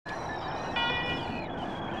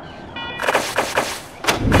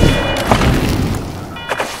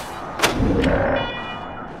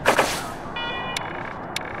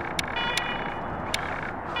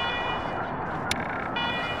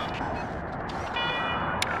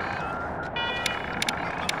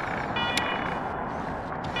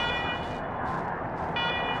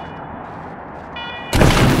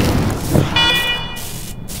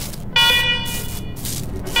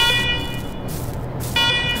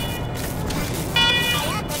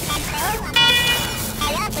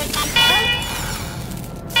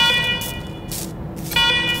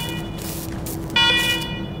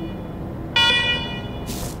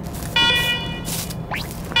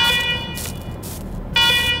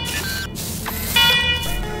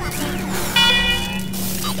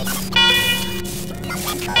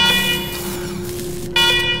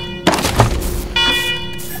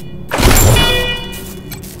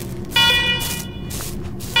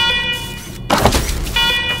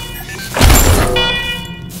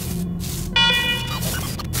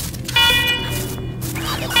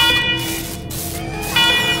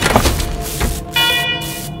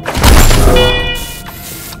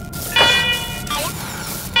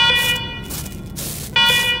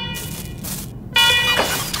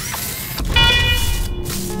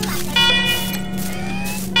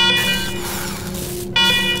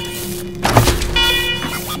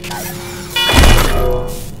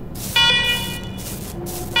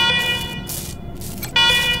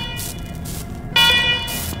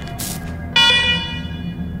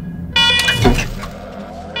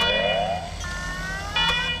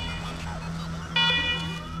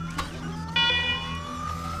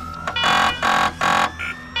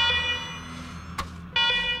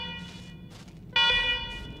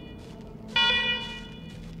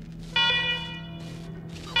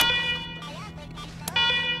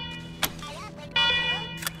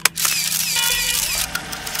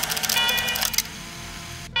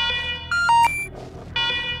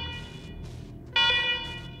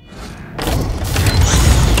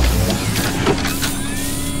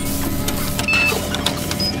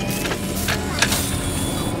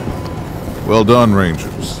Well done,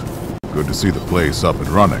 Rangers. Good to see the place up and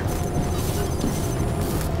running.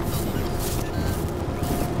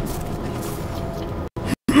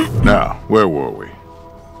 Now, where were we?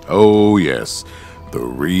 Oh yes, the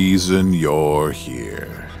reason you're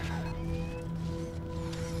here.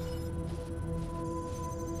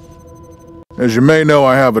 As you may know,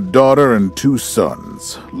 I have a daughter and 2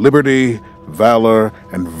 sons, Liberty, Valor,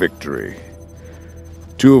 and Victory.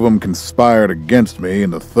 2 of them conspired against me,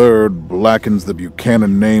 and the 3rd blackens the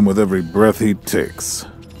Buchanan name with every breath he takes.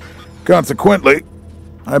 Consequently,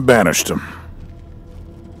 I banished him.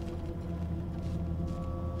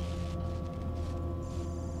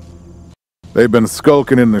 They've been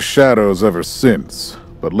skulking in the shadows ever since,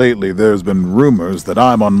 but lately there's been rumors that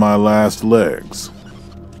I'm on my last legs.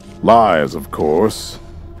 Lies, of course,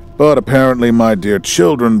 but apparently my dear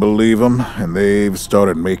children believe them, and they've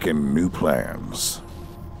started making new plans.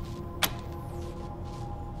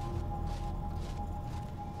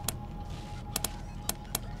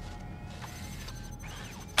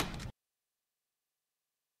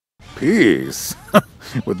 Peace?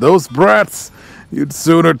 With those brats, you'd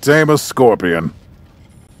sooner tame a scorpion.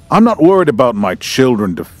 I'm not worried about my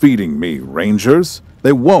children defeating me, Rangers.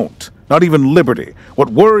 They won't. Not even Liberty. What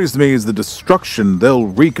worries me is the destruction they'll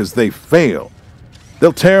wreak as they fail.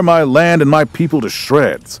 They'll tear my land and my people to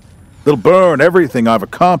shreds. They'll burn everything I've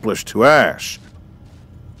accomplished to ash.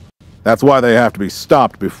 That's why they have to be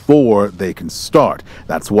stopped before they can start.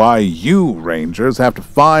 That's why you, Rangers, have to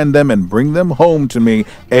find them and bring them home to me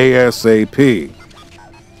ASAP.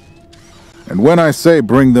 And when I say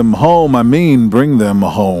bring them home, I mean bring them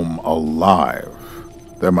home alive.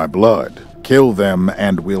 They're my blood. Kill them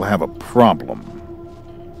and we'll have a problem.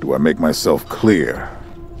 Do I make myself clear?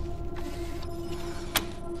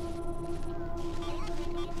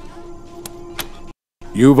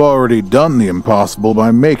 You've already done the impossible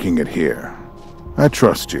by making it here. I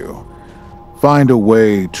trust you. Find a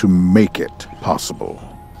way to make it possible.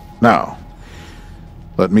 Now,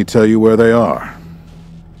 let me tell you where they are.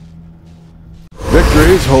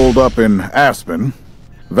 Victory's holed up in Aspen.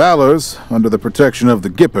 Valor's under the protection of the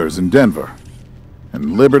Gippers in Denver.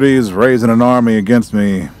 And Liberty's raising an army against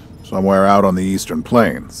me somewhere out on the Eastern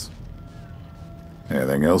Plains.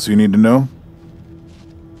 Anything else you need to know?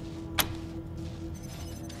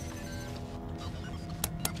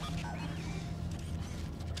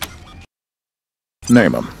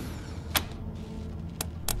 Name 'em.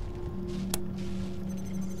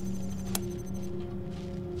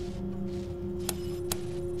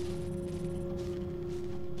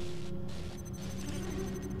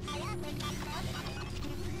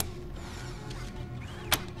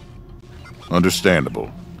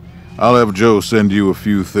 Understandable. I'll have Joe send you a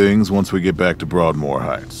few things once we get back to Broadmoor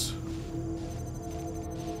Heights.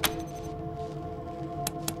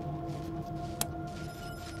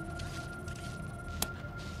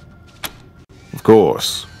 Of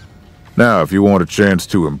course. Now, if you want a chance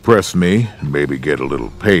to impress me, and maybe get a little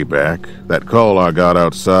payback, that call I got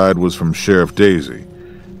outside was from Sheriff Daisy,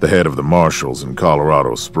 the head of the Marshals in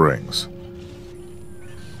Colorado Springs.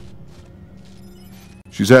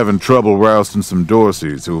 She's having trouble rousting some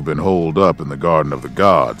Dorseys who have been holed up in the Garden of the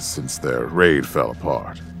Gods since their raid fell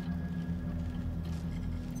apart.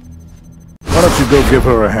 Why don't you go give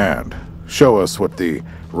her a hand? Show us what the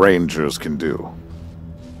Rangers can do.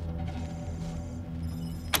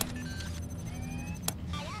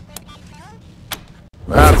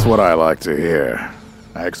 That's what I like to hear.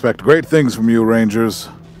 I expect great things from you, Rangers.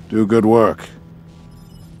 Do good work.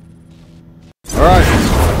 All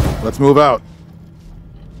right, let's move out.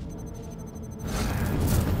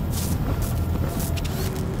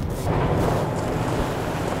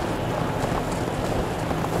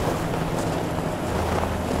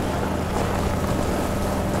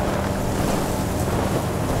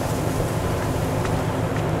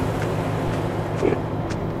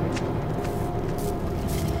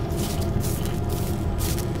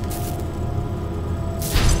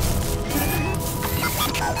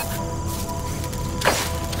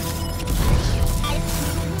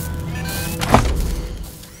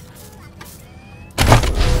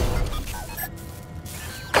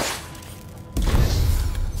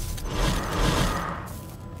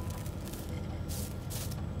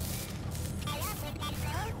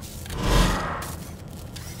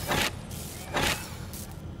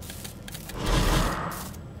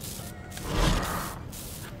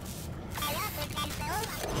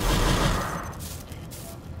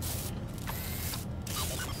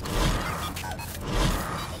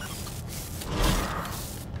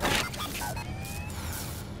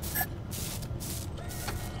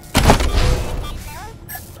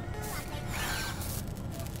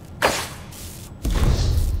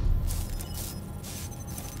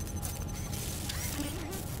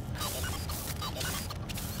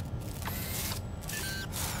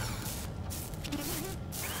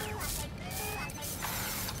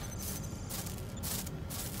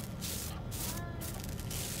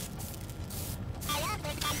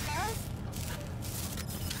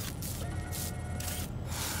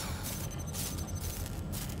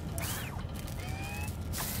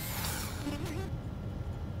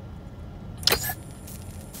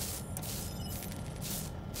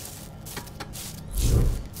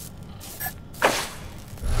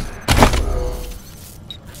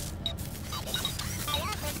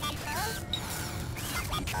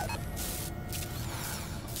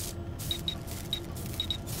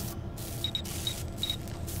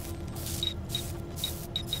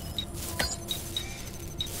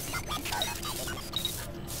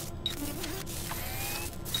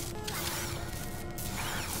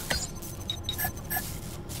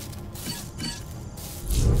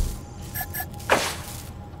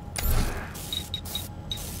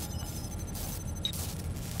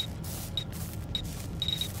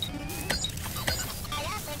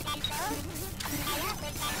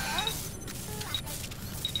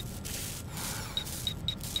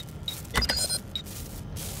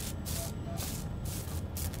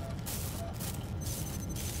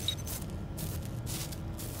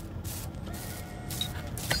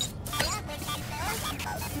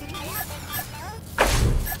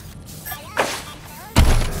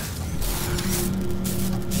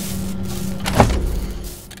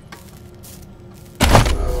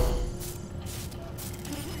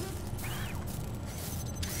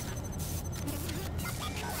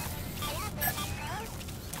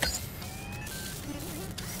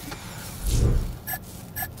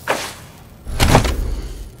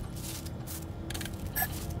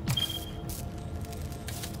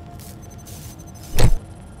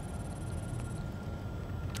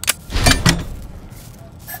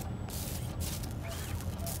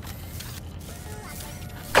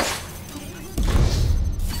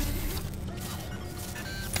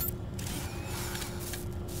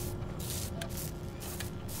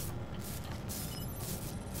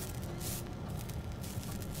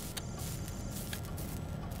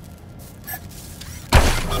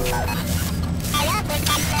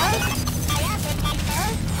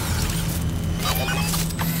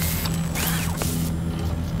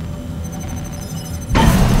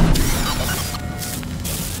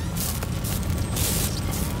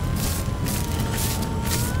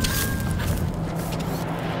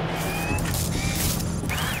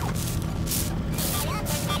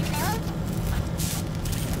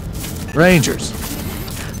 Rangers,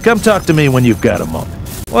 come talk to me when you've got a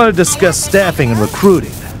moment. Want to discuss staffing and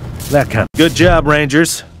recruiting, that kind of... Good job,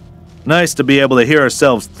 Rangers. Nice to be able to hear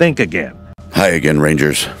ourselves think again. Hi again,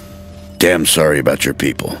 Rangers. Damn sorry about your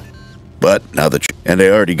people. But now that and I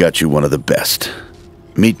already got you one of the best.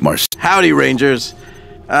 Meet Mars. Howdy, Rangers.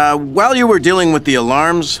 While you were dealing with the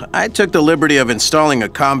alarms, I took the liberty of installing a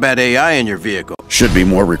combat AI in your vehicle. Should be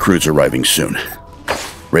more recruits arriving soon.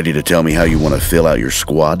 Ready to tell me how you want to fill out your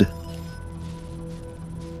squad?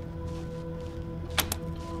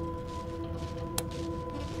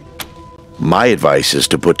 My advice is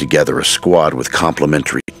to put together a squad with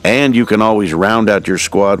complementary, and you can always round out your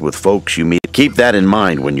squad with folks you meet. Keep that in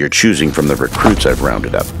mind when you're choosing from the recruits I've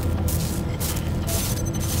rounded up.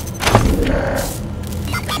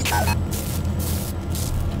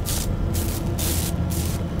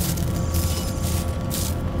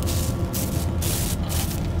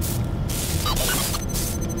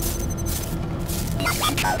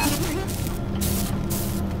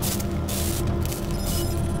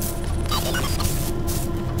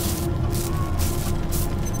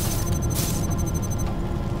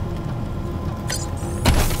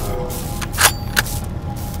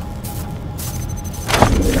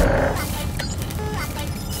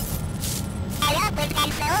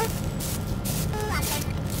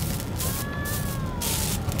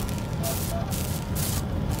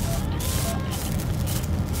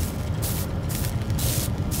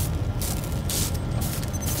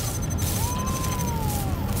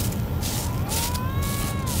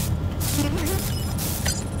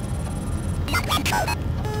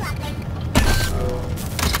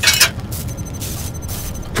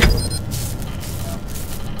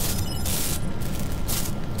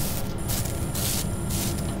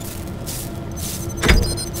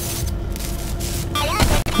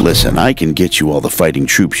 Listen, I can get you all the fighting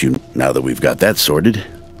troops you... Now that we've got that sorted,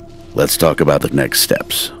 let's talk about the next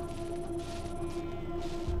steps.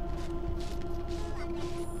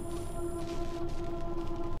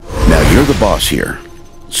 Now, you're the boss here,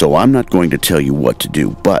 so I'm not going to tell you what to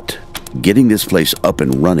do, but getting this place up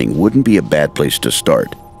and running wouldn't be a bad place to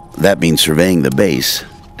start. That means surveying the base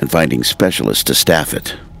and finding specialists to staff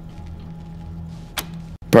it.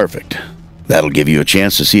 Perfect. That'll give you a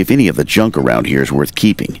chance to see if any of the junk around here is worth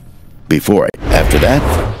keeping. After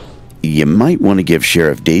that, you might want to give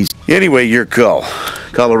Sheriff Daisy... Anyway, your call.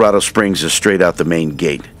 Colorado Springs is straight out the main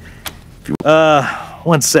gate.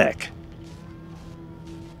 One sec.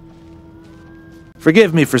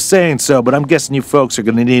 Forgive me for saying so, but I'm guessing you folks are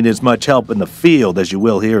gonna need as much help in the field as you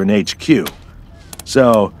will here in HQ.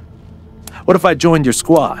 So, what if I joined your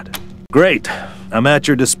squad? Great. I'm at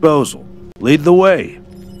your disposal. Lead the way.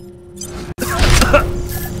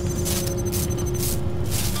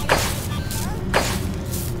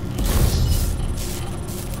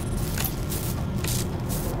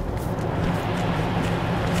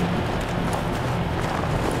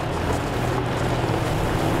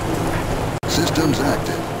 systems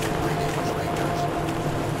active.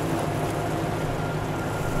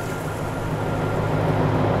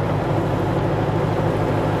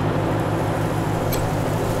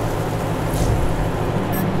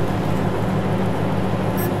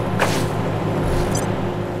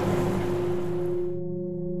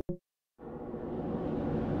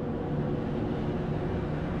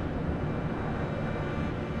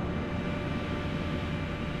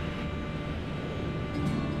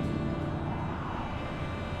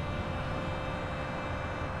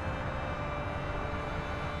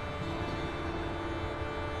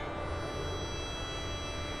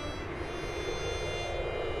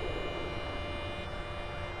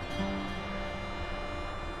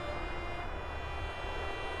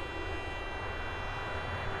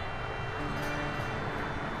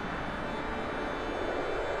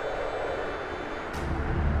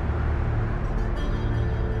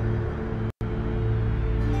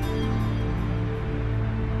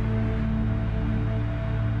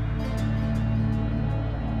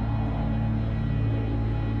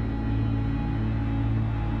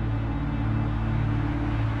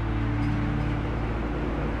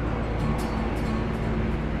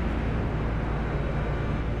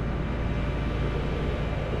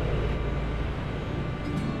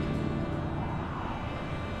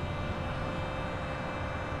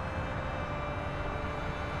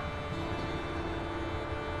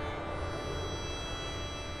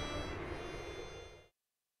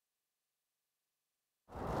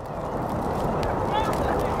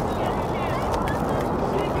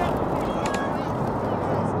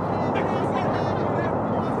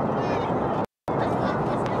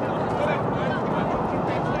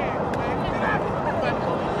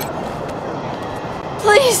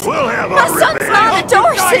 Please! We'll have My son's not a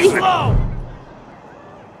Dorsey!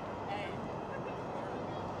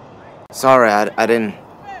 Sorry, I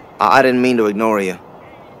didn't mean to ignore you.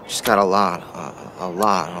 Just got a lot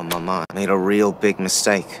on my mind. Made a real big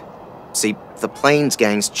mistake. See, the Plains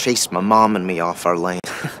gangs chased my mom and me off our land.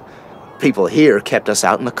 People here kept us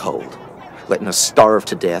out in the cold, letting us starve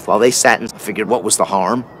to death while they sat and figured what was the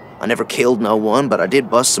harm. I never killed no one, but I did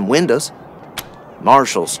bust some windows.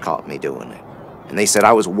 Marshals caught me doing it, and they said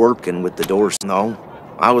I was working with the Doors. No,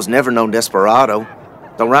 I was never no desperado.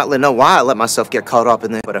 Don't rightly know why I let myself get caught up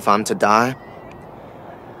in it, but if I'm to die,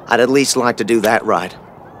 I'd at least like to do that right.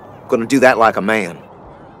 Gonna do that like a man.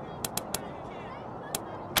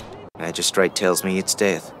 Magistrate tells me it's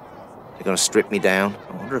death. They're gonna strip me down.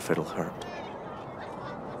 I wonder if it'll hurt.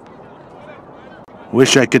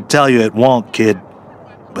 Wish I could tell you it won't, kid,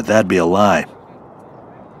 but that'd be a lie.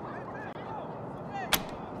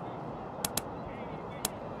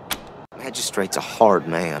 Magistrate's a hard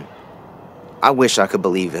man. I wish I could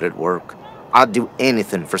believe it'd work. I'd do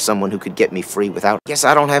anything for someone who could get me free without... Guess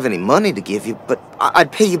I don't have any money to give you, but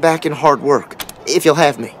I'd pay you back in hard work, if you'll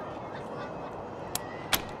have me.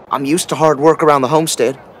 I'm used to hard work around the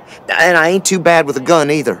homestead, and I ain't too bad with a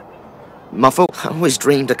gun either. My I always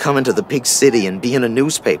dreamed of coming to the big city and being a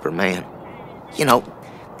newspaper man. You know,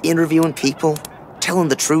 interviewing people, telling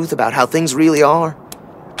the truth about how things really are.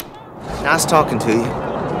 Nice talking to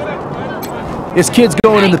you. This kid's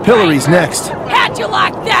going in the pillories next. How'd you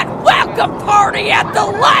like that welcome party at the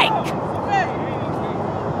lake?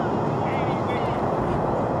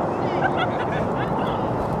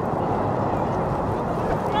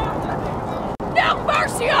 No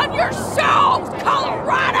mercy on your souls,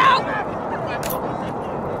 Colorado!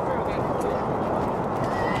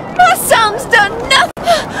 My son's done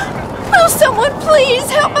nothing! Will someone please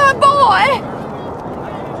help my boy?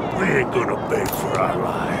 We ain't gonna beg for our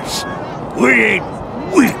lives. We ain't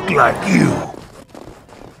weak like you.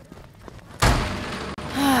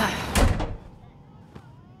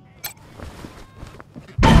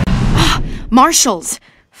 Marshals!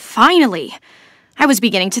 Finally! I was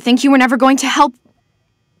beginning to think you were never going to help.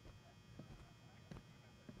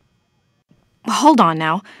 Hold on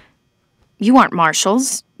now. You aren't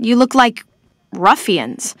marshals. You look like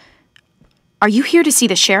ruffians. Are you here to see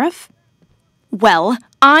the sheriff? Well,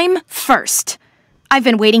 I'm first. I've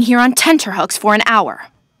been waiting here on tenterhooks for an hour.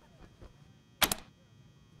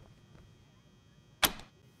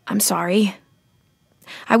 I'm sorry.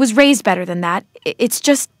 I was raised better than that. It's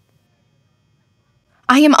just...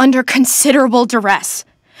 I am under considerable duress.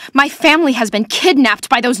 My family has been kidnapped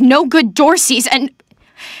by those no-good Dorseys, and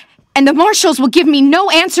the marshals will give me no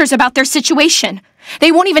answers about their situation.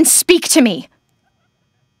 They won't even speak to me.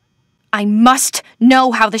 I must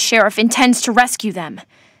know how the sheriff intends to rescue them.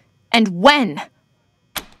 And when.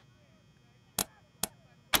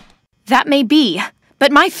 That may be,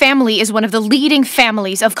 but my family is one of the leading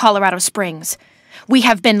families of Colorado Springs. We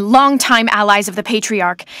have been longtime allies of the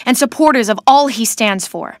Patriarch and supporters of all he stands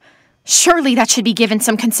for. Surely that should be given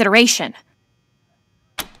some consideration.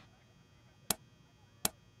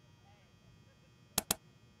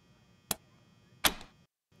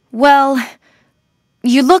 Well,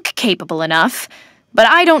 you look capable enough, but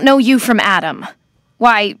I don't know you from Adam.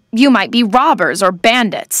 Why, you might be robbers or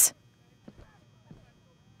bandits.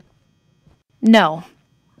 No.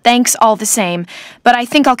 Thanks all the same, but I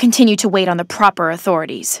think I'll continue to wait on the proper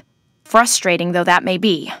authorities. Frustrating though that may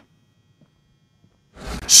be.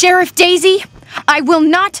 Sheriff Daisy, I will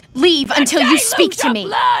not leave until you speak to me.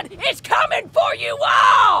 Blood is coming for you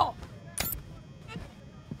all!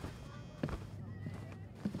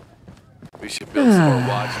 We should build some more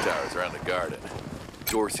watchtowers around the garden.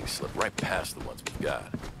 Dorsey slipped right past the ones we've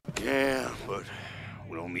got. Yeah, but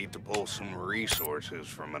we'll need to pull some resources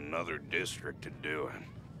from another district to do it.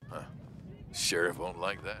 Huh. Sheriff won't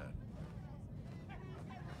like that.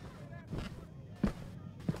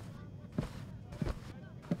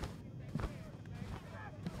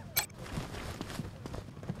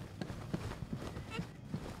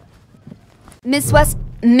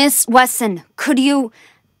 Miss Wesson, could you...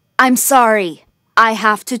 I'm sorry. I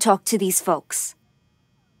have to talk to these folks.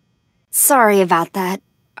 Sorry about that.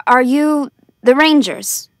 Are you the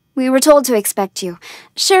Rangers? We were told to expect you.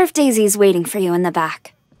 Sheriff Daisy's waiting for you in the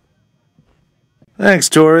back. Thanks,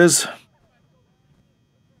 Torres.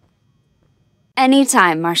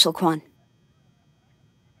 Anytime, Marshal Quan.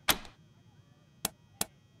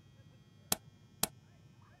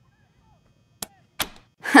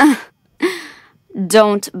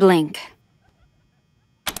 Don't blink.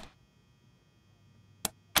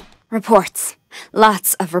 Reports.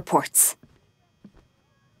 Lots of reports.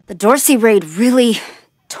 The Dorsey raid really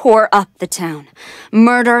tore up the town.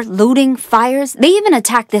 Murder, looting, fires. They even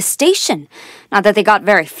attacked this station. Not that they got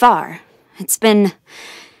very far. It's been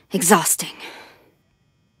exhausting.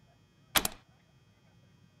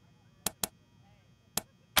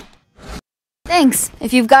 Thanks.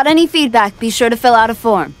 If you've got any feedback, be sure to fill out a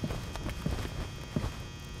form.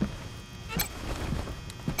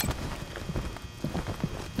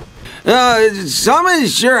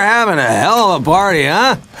 Someone's sure having a hell of a party,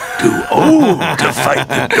 huh? Too old to fight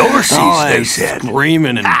the Dorseys, they said.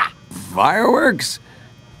 Screaming and fireworks?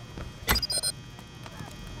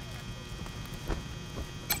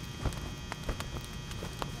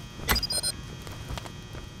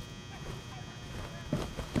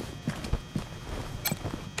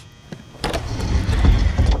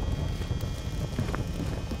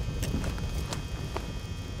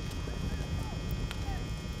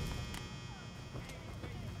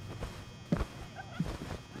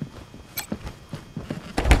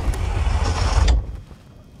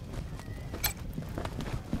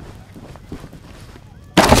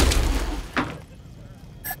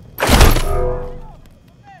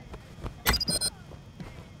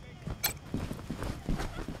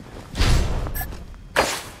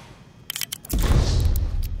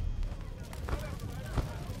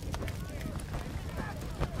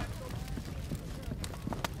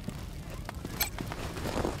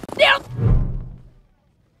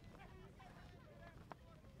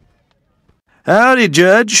 Howdy,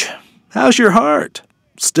 Judge. How's your heart?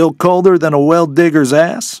 Still colder than a well-digger's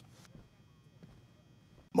ass?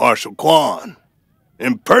 Marshal Quan,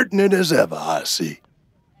 impertinent as ever, I see.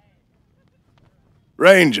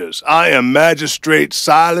 Rangers, I am Magistrate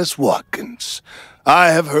Silas Watkins.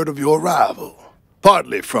 I have heard of your arrival,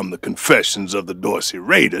 partly from the confessions of the Dorsey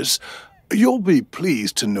Raiders. You'll be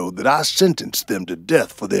pleased to know that I sentenced them to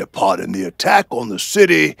death for their part in the attack on the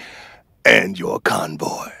city and your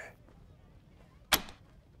convoy.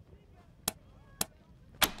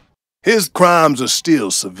 His crimes are still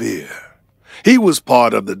severe. He was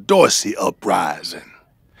part of the Dorsey uprising.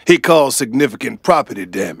 He caused significant property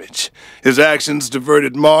damage. His actions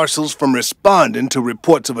diverted marshals from responding to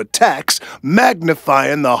reports of attacks,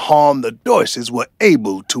 magnifying the harm the Dorseys were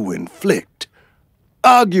able to inflict.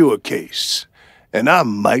 Argue a case, and I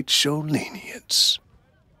might show lenience.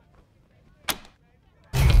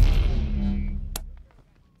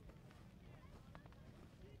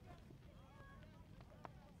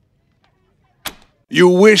 You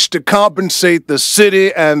wish to compensate the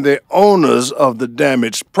city and the owners of the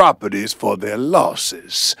damaged properties for their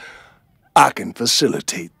losses. I can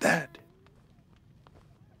facilitate that.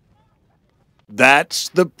 That's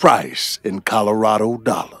the price in Colorado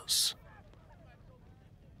dollars.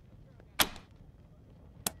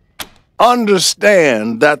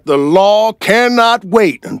 Understand that the law cannot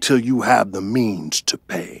wait until you have the means to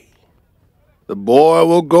pay. The boy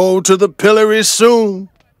will go to the pillory soon.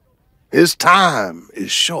 His time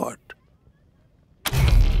is short.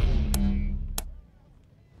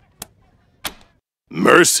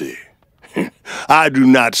 Mercy? I do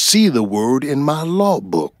not see the word in my law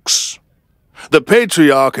books. The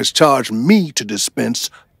Patriarch has charged me to dispense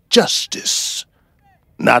justice,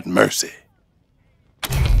 not mercy.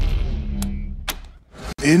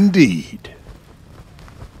 Indeed.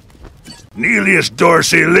 Neelius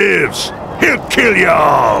Dorsey lives! He'll kill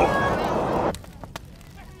y'all!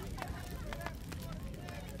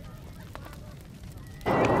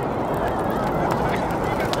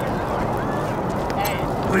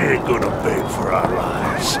 We ain't gonna beg for our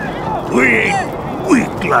lives. We ain't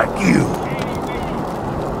weak like you.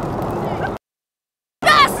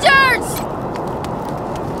 Bastards!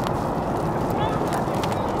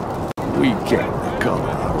 We came to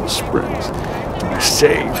Colorado Springs to be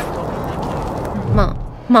safe.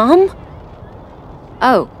 Mom?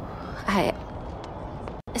 Oh,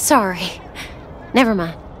 sorry. Never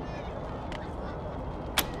mind.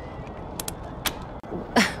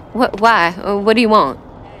 Why? What do you want?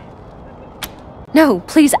 No,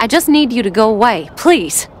 please, I just need you to go away.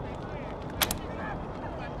 Please.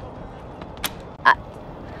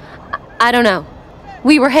 I don't know.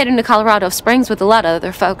 We were heading to Colorado Springs with a lot of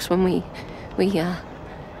other folks when we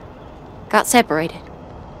got separated.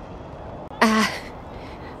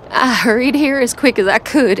 I hurried here as quick as I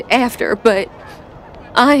could after, but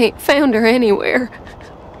I ain't found her anywhere.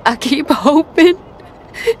 I keep hoping.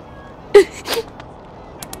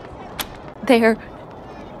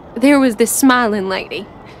 There was this smiling lady.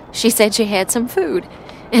 She said she had some food,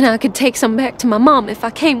 and I could take some back to my mom if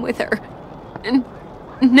I came with her. And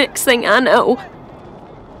next thing I know,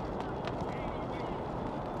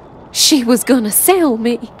 she was gonna sell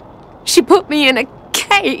me. She put me in a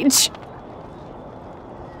cage.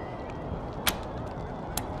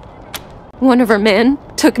 One of her men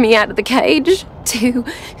took me out of the cage to...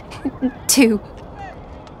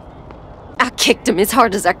 I kicked him as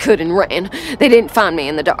hard as I could and ran. They didn't find me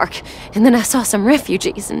in the dark. And then I saw some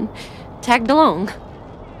refugees and tagged along.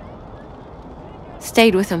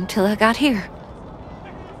 Stayed with them till I got here.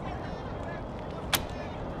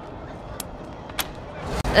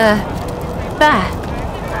 Bye.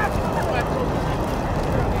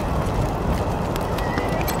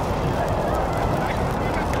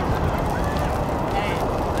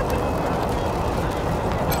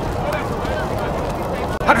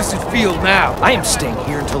 How does it feel now? I am staying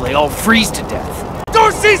here until they all freeze to death.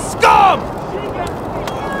 Dorsey scum!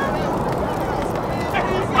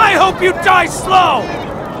 I hope you die slow!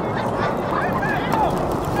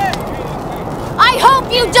 I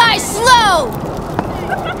hope you die slow!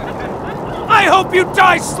 I hope you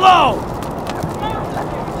die slow!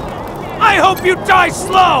 I hope you die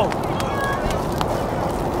slow!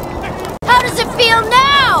 How does it feel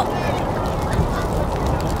now?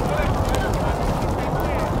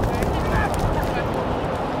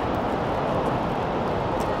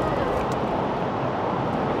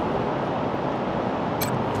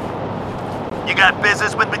 You got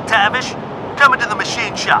business with McTavish? Come into the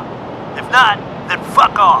machine shop. If not, then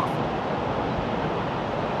fuck off.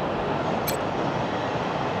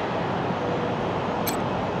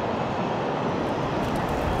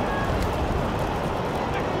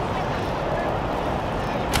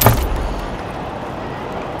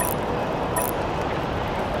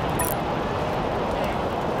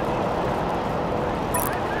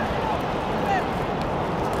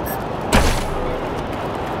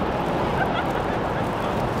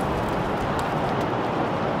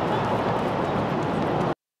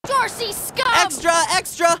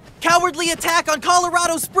 Extra! Cowardly attack on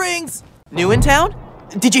Colorado Springs! New in town?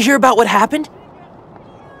 Did you hear about what happened?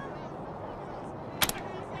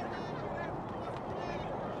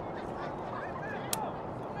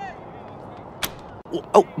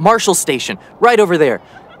 Oh, Marshall Station, right over there.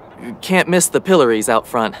 You can't miss the pillories out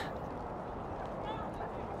front.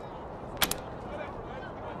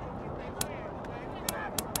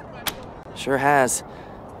 Sure has.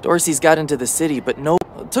 Dorsey's got into the city, but no.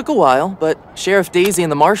 It took a while, but Sheriff Daisy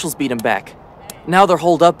and the marshals beat him back. Now they're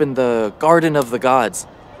holed up in the Garden of the Gods.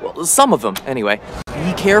 Well, some of them, anyway.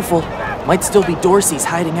 Be careful. Might still be Dorsey's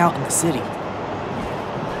hiding out in the city.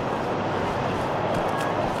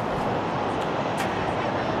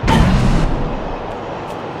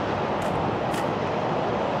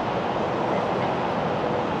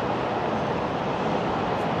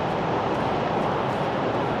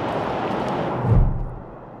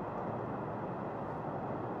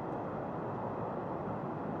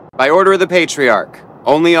 By order of the Patriarch,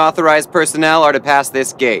 only authorized personnel are to pass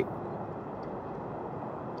this gate.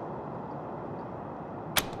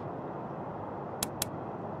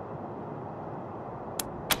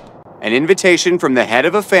 An invitation from the head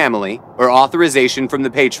of a family or authorization from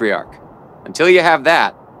the Patriarch. Until you have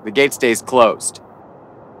that, the gate stays closed.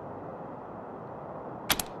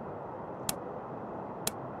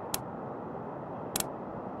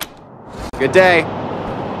 Good day.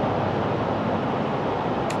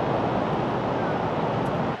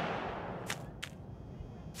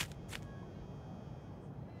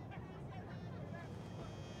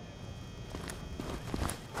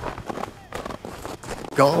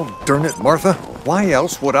 God darn it, Martha. Why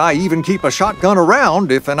else would I even keep a shotgun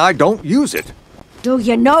around if I don't use it? Do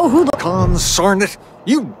you know who the— Consarn it!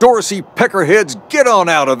 You Dorsey peckerheads, get on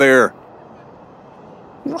out of there!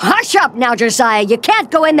 Hush up now, Josiah. You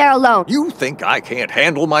can't go in there alone. You think I can't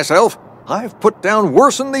handle myself? I've put down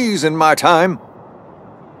worse than these in my time.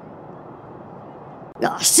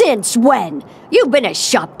 Since when? You've been a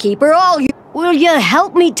shopkeeper all you— Will you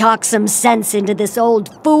help me talk some sense into this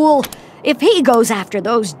old fool? If he goes after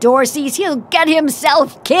those Dorseys, he'll get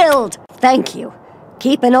himself killed. Thank you.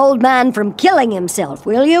 Keep an old man from killing himself,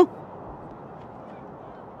 will you?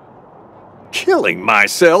 Killing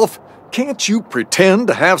myself? Can't you pretend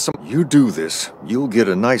to have some— You do this, you'll get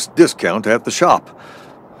a nice discount at the shop.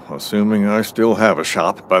 Assuming I still have a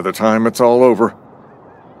shop by the time it's all over.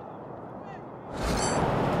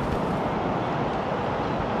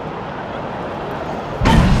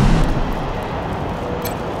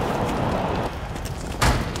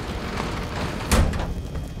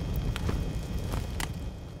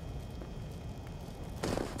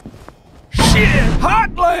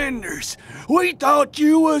 Hotlanders! We thought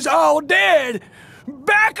you was all dead!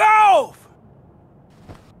 Back off!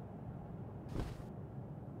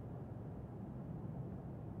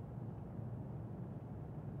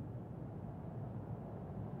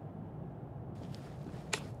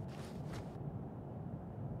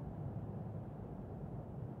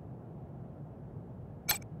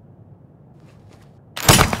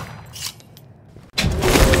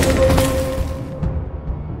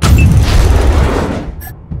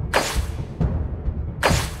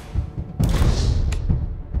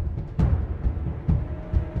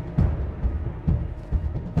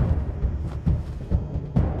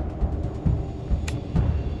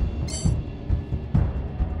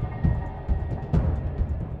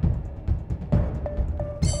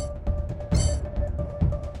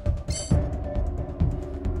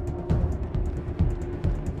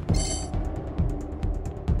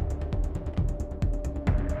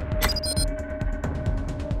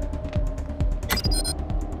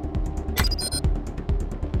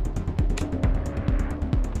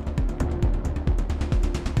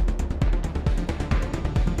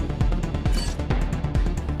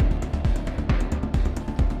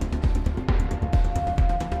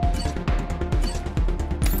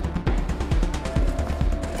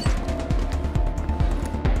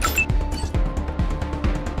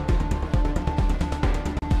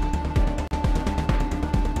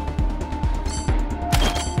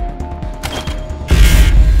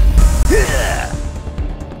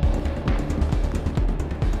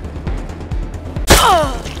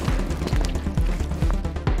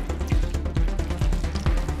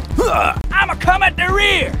 I'ma come at the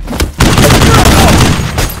rear!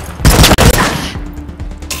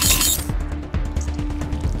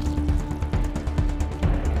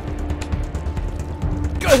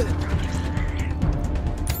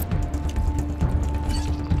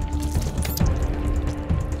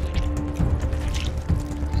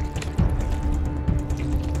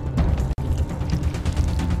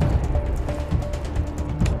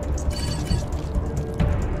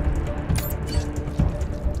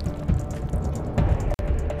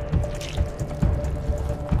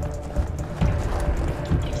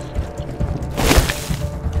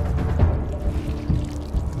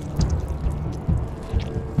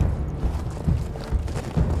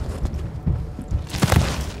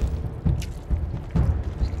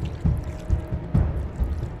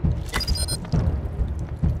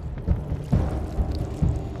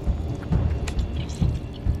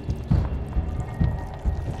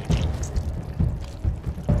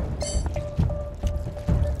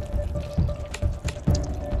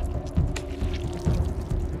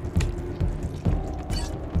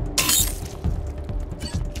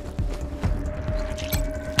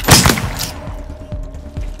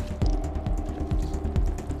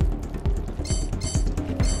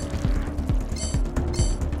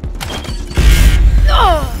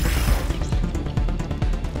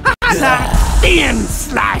 Thin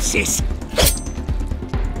slices!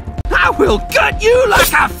 I will gut you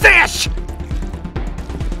like a fish!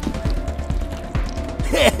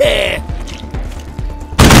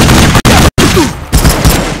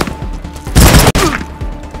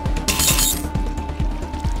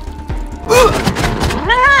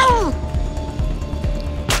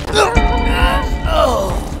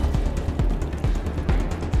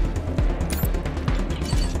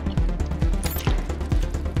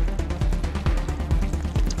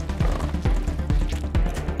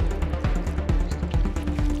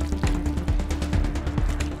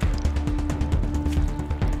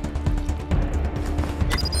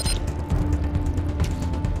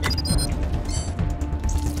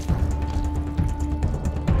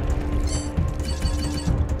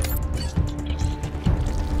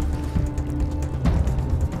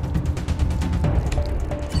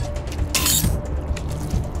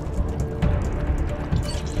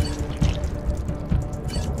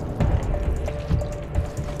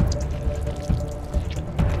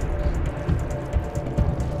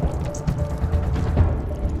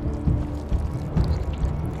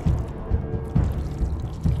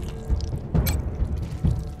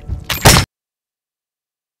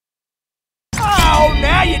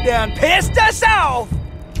 done pissed us off!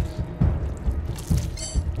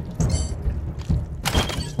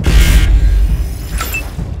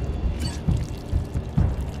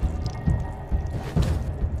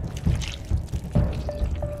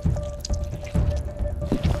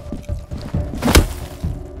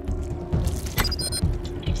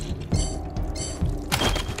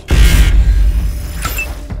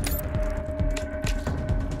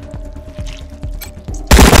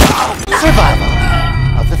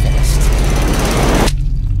 Survival of the fittest.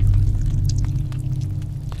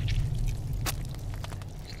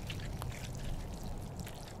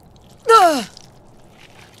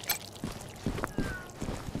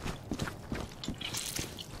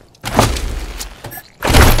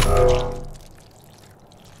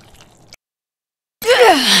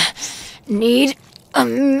 Need a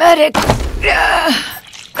medic.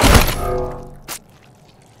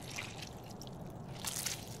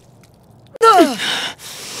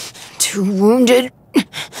 Too wounded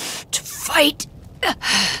to fight.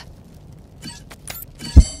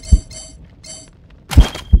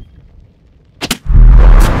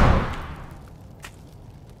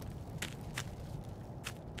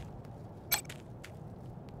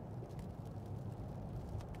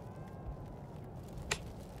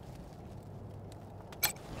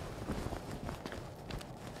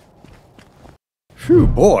 Phew,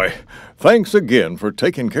 boy. Thanks again for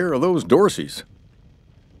taking care of those Dorseys.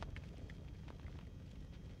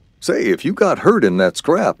 Say, if you got hurt in that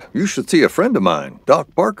scrap, you should see a friend of mine,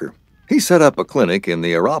 Doc Barker. He set up a clinic in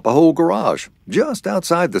the Arapahoe garage, just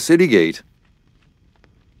outside the city gate.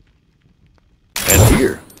 And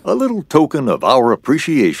here, a little token of our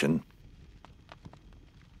appreciation.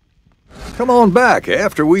 Come on back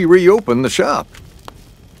after we reopen the shop.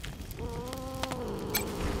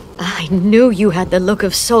 I knew you had the look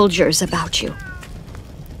of soldiers about you.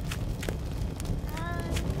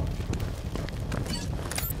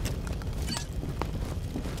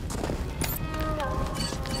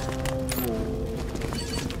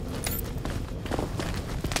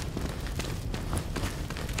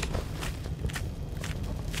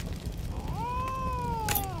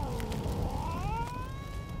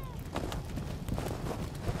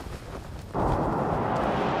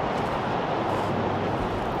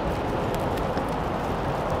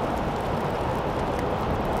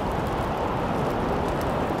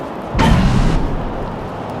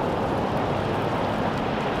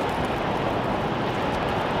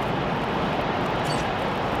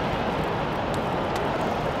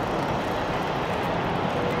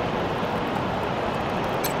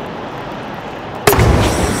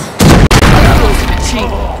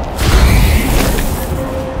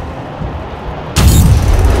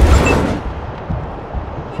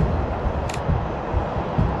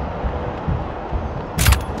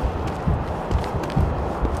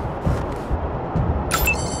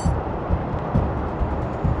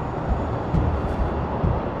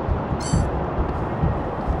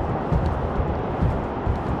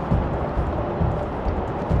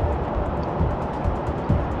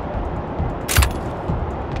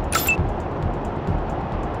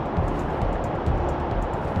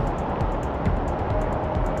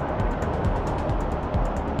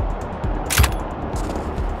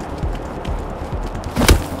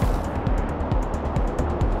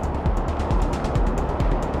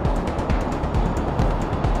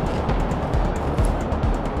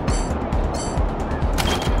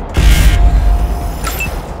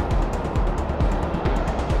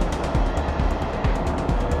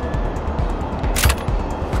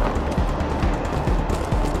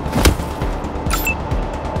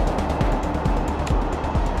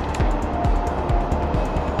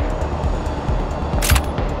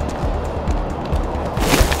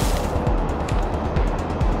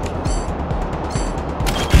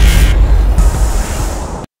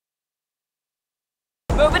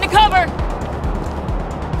 Moving to cover!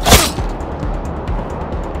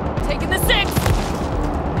 Taking the 6!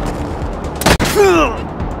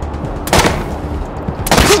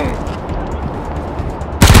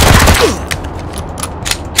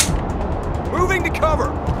 Moving to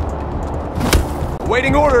cover!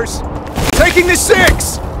 Awaiting orders! Taking the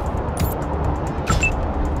 6!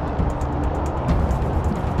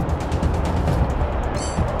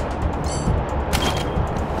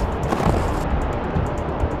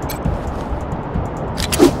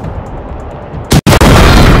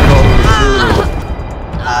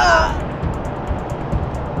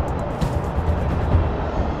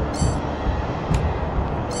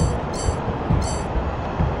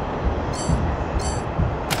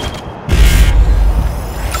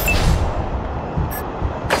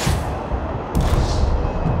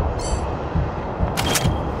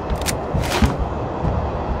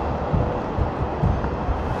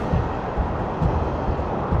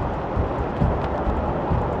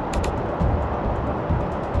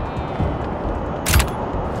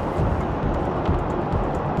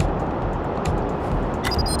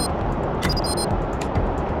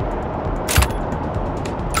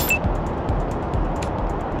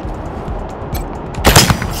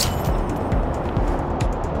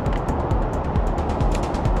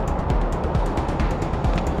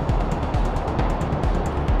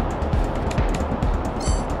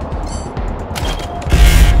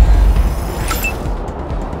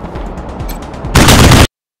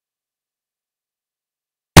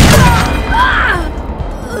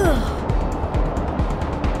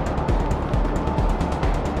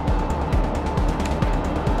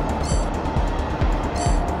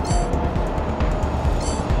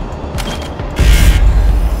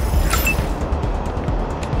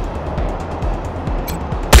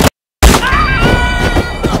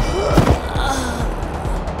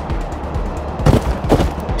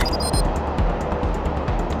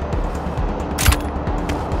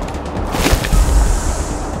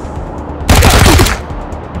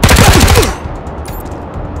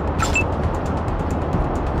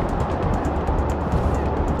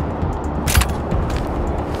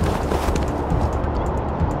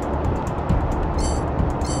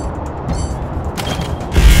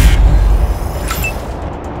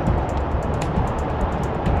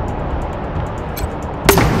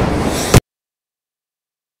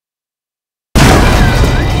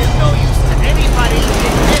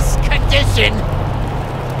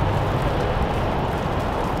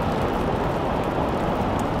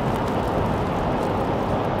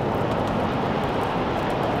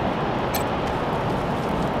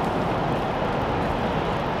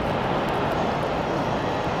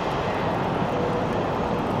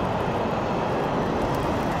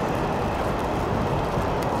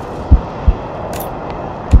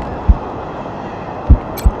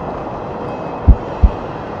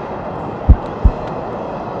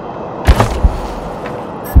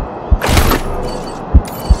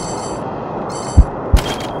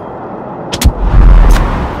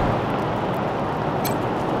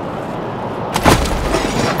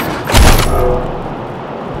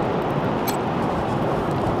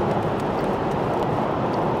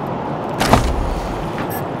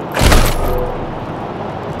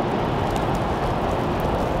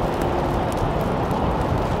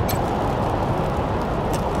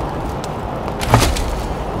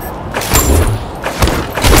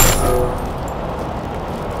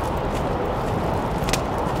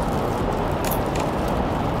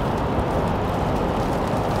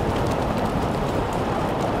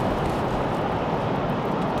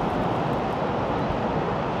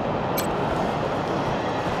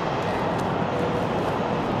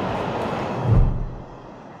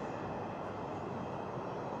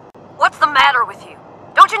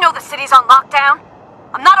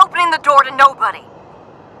 door to nobody.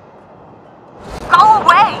 Go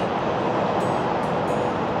away!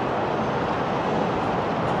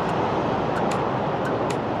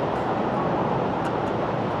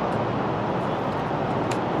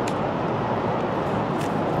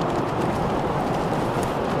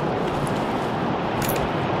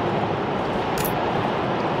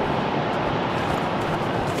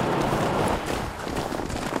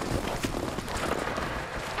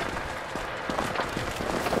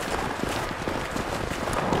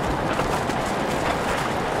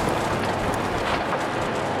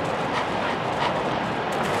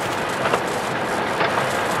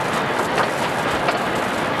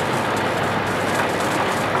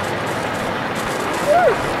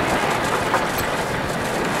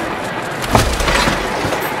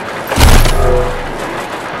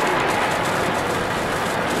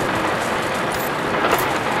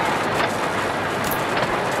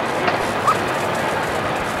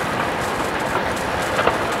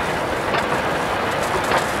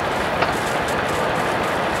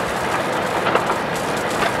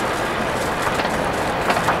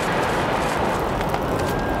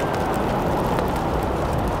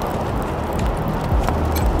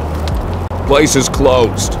 Place is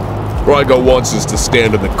closed. Where I go once is to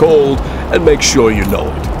stand in the cold and make sure you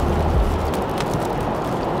know it.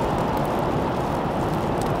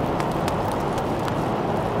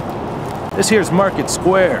 This here's Market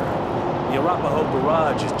Square. The Arapahoe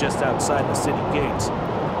Garage is just outside the city gates.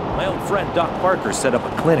 My old friend Doc Parker set up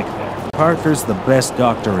a clinic there. Parker's the best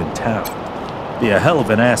doctor in town. Be a hell of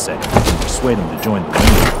an asset if you can persuade him to join the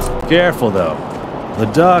Rangers. Careful though.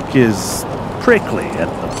 The doc is prickly at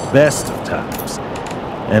the best of times.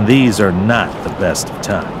 And these are not the best of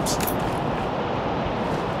times.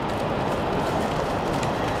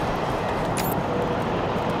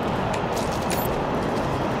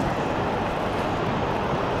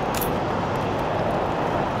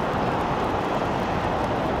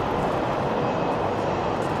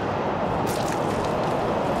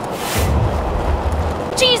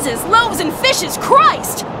 Jesus, loaves and fishes,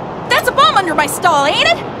 Christ! That's a bomb under my stall, ain't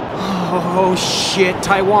it? Oh, shit,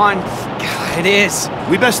 Taiwan. God, it is.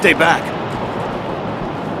 We best stay back.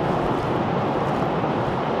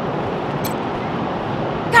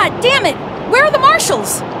 God damn it! Where are the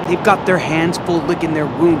marshals? They've got their hands full licking their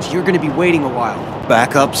wounds. You're gonna be waiting a while.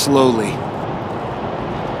 Back up slowly.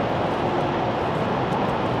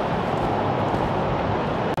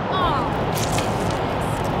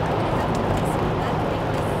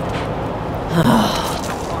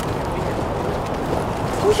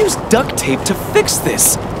 Who used duct tape to fix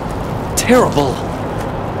this? Terrible.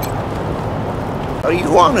 Oh,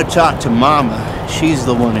 you want to talk to Mama. She's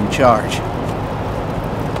the one in charge.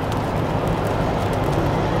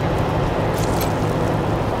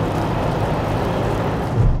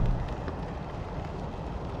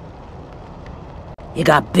 You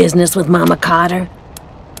got business with Mama Carter?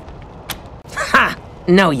 Ha!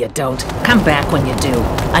 No, you don't. Come back when you do.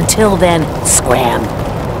 Until then, scram.